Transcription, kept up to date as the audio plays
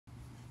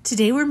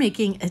Today we're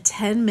making a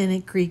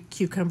 10-minute Greek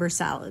cucumber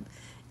salad.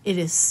 It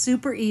is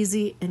super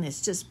easy and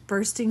it's just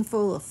bursting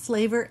full of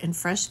flavor and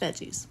fresh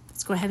veggies.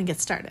 Let's go ahead and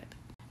get started.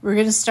 We're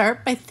going to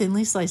start by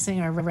thinly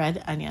slicing our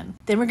red onion.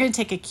 Then we're going to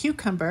take a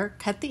cucumber,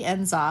 cut the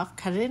ends off,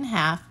 cut it in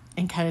half,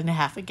 and cut it in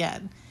half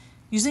again.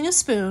 Using a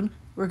spoon,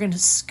 we're going to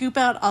scoop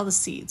out all the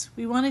seeds.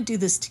 We want to do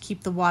this to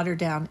keep the water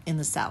down in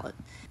the salad.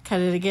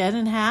 Cut it again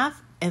in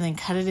half and then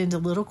cut it into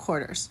little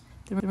quarters.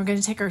 Then we're going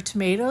to take our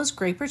tomatoes,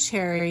 grape or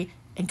cherry,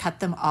 and cut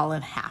them all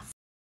in half.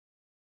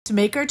 To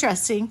make our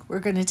dressing, we're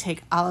going to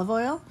take olive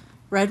oil,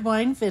 red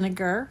wine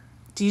vinegar,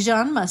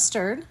 Dijon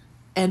mustard,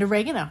 and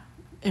oregano.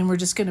 And we're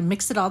just going to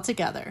mix it all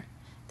together.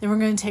 Then we're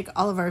going to take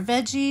all of our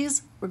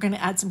veggies. We're going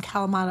to add some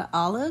kalamata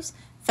olives,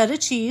 feta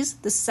cheese.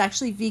 This is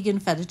actually vegan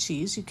feta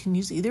cheese. You can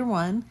use either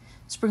one.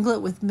 Sprinkle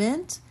it with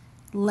mint,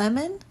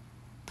 lemon,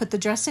 put the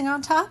dressing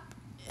on top,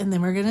 and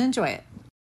then we're going to enjoy it.